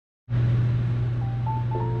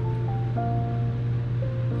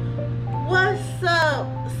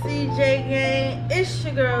CJ gang, it's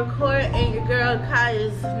your girl Court and your girl Kai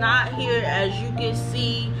is not here as you can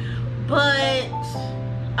see, but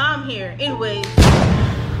I'm here. Anyways,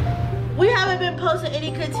 we haven't been posting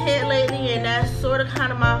any content lately, and that's sort of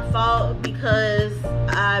kind of my fault because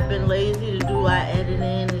I've been lazy to do our editing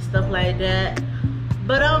and stuff like that.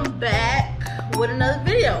 But I'm back with another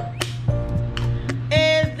video,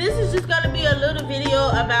 and this is just gonna be a little video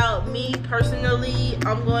about me personally.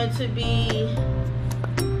 I'm going to be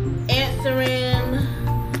answering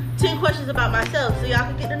 10 questions about myself so y'all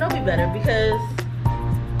can get to know me better, because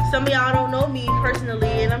some of y'all don't know me personally,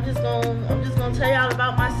 and I'm just gonna tell y'all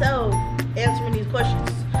about myself answering these questions.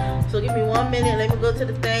 So give me 1 minute, let me go to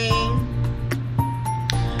the thing.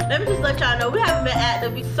 Let me just let y'all know we haven't been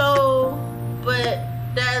active, but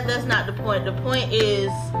that's not the point. The point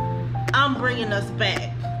is I'm bringing us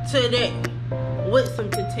back today with some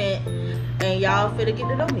content, and y'all finna get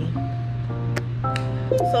to know me.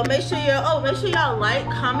 So make sure y'all like,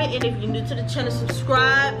 comment, and if you're new to the channel,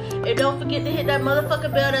 subscribe. And don't forget to hit that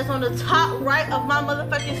motherfucking bell that's on the top right of my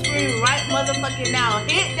motherfucking screen right motherfucking now.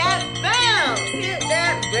 Hit that bell. Hit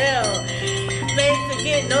that bell. To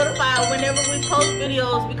get notified whenever we post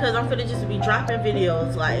videos, because I'm finna just be dropping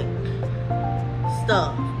videos like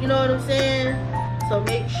stuff. You know what I'm saying? So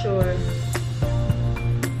make sure.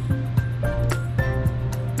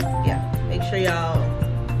 Yeah, make sure y'all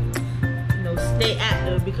stay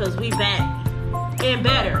active, because we back and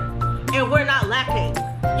better, and we're not lacking.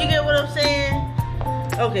 You get what I'm saying?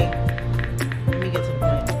 Okay, let me get to the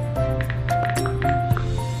point.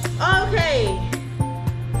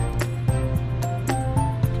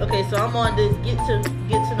 Okay, so I'm on this get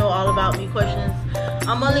to know all about me questions.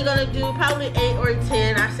 I'm only gonna do probably 8 or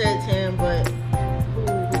 10. I said 10, but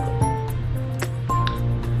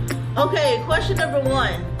okay. Question number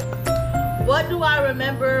 1. What do I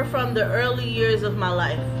remember from the early years of my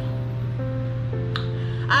life?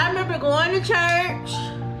 I remember going to church.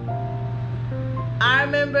 I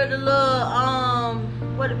remember the little,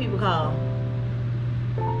 what do people call?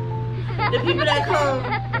 The people that come,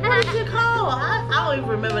 what is it called? I don't even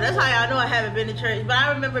remember. That's how y'all know I haven't been to church. But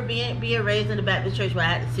I remember being raised in the Baptist church where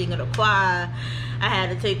I had to sing in a choir. I had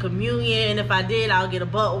to take communion. If I did, I'll get a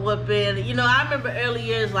butt whooping. You know, I remember early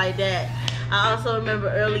years like that. I also remember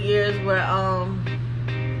early years where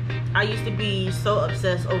I used to be so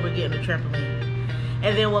obsessed over getting a trampoline.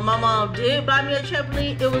 And then when my mom did buy me a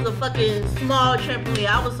trampoline, it was a fucking small trampoline.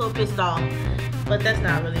 I was so pissed off. But that's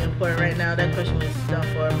not really important right now. That question was done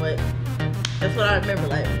for. But that's what I remember,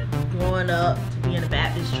 like growing up to be in a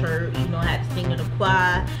Baptist church. You know, I had to sing in the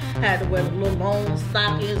choir. Had to wear the little long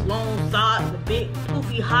stockings, long socks, the big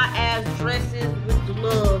poofy hot ass dresses with the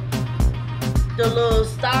little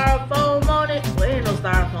styrofoam on it. Well, ain't no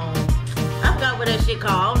styrofoam. I forgot what that shit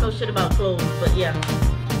called. I don't know shit about clothes, but yeah.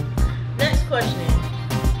 Next question.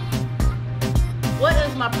 What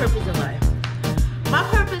is my purpose in life? My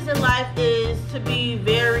purpose in life is to be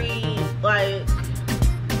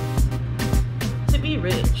to be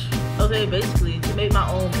rich. Okay, basically, to make my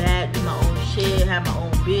own bag, do my own shit, have my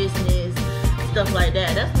own business, stuff like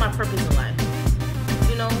that. That's my purpose in life.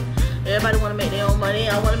 You know? Everybody want to make their own money.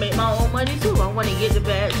 I want to make my own money too. I want to get the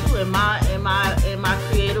bag too in my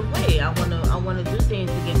creative way. I want to do things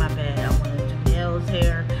to get my bag. I want to do nails,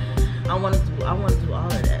 hair. I want to do all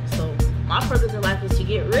of that. So my purpose in life is to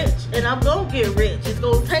get rich, and I'm gonna get rich. It's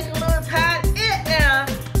gonna take a little time,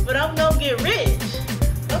 but I'm gonna get rich.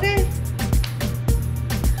 Okay.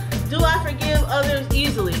 Do I forgive others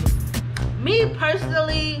easily? Me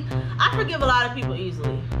personally, I forgive a lot of people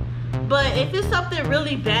easily. But if it's something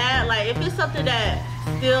really bad, like if it's something that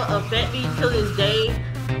still affect me till this day,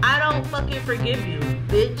 I don't fucking forgive you,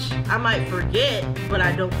 bitch. I might forget, but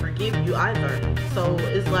I don't forgive you either. So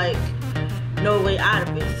it's like no way out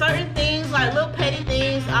of it. Certain things, like little petty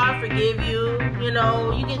things, I'll forgive you. You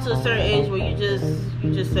know, you get to a certain age where you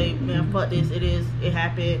just say, man, fuck this. It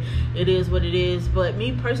happened. It is what it is. But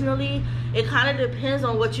me personally, it kind of depends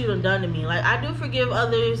on what you done to me. Like, I do forgive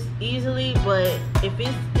others easily, but if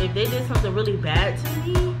they did something really bad to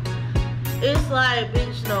me, it's like,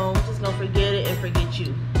 bitch, no, I'm just gonna forget it and forget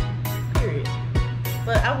you. Period.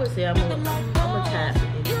 But I would say I'm a tad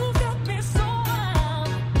forgiving.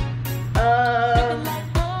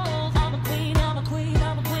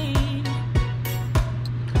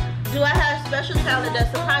 Do I have special talent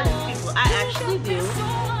that surprises people? I actually do.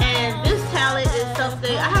 And this talent is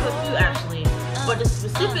something, I have a few actually, but the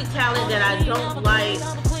specific talent that I don't like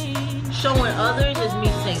showing others is me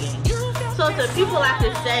singing. So to people I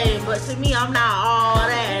can sing, but to me I'm not all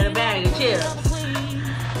that in a bag of chips.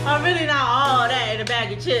 I'm really not all that in a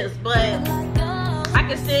bag of chips, but I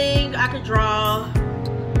can sing, I can draw,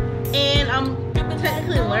 And I'm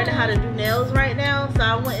technically learning how to do nails right now, so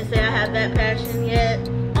I wouldn't say I have that passion yet.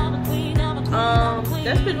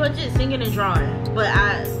 That's pretty much it, singing and drawing. But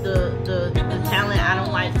the talent I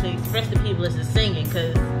don't like to express to people is the singing,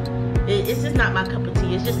 because it's just not my cup of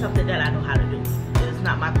tea. It's just something that I know how to do. It's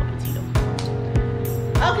not my cup of tea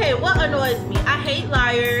though. Okay, what annoys me? I hate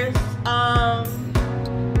liars.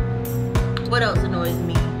 What else annoys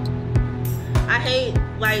me? I hate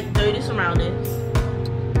like dirty surroundings.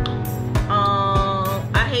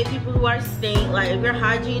 I hate people who are stink. Like, if your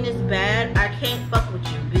hygiene is bad, I can't fuck with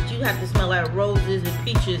you, bitch. You have to smell like roses and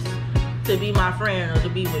peaches to be my friend or to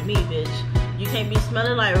be with me, bitch. You can't be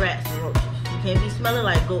smelling like rats and roaches. You can't be smelling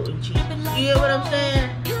like goat and cheese. You get what I'm saying?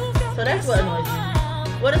 So that's what annoys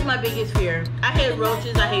me. What is my biggest fear? I hate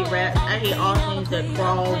roaches, I hate rats, I hate all things that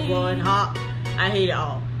crawl, run, hop. I hate it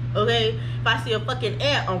all. Okay? If I see a fucking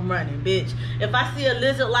ant, I'm running, bitch. If I see a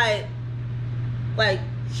lizard like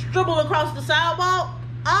stribble across the sidewalk,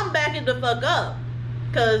 I'm backing the fuck up.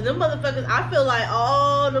 Cause them motherfuckers, I feel like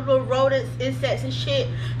all the little rodents, insects and shit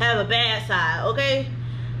have a bad side, okay?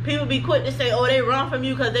 People be quick to say, oh, they run from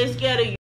you cause they scared of you.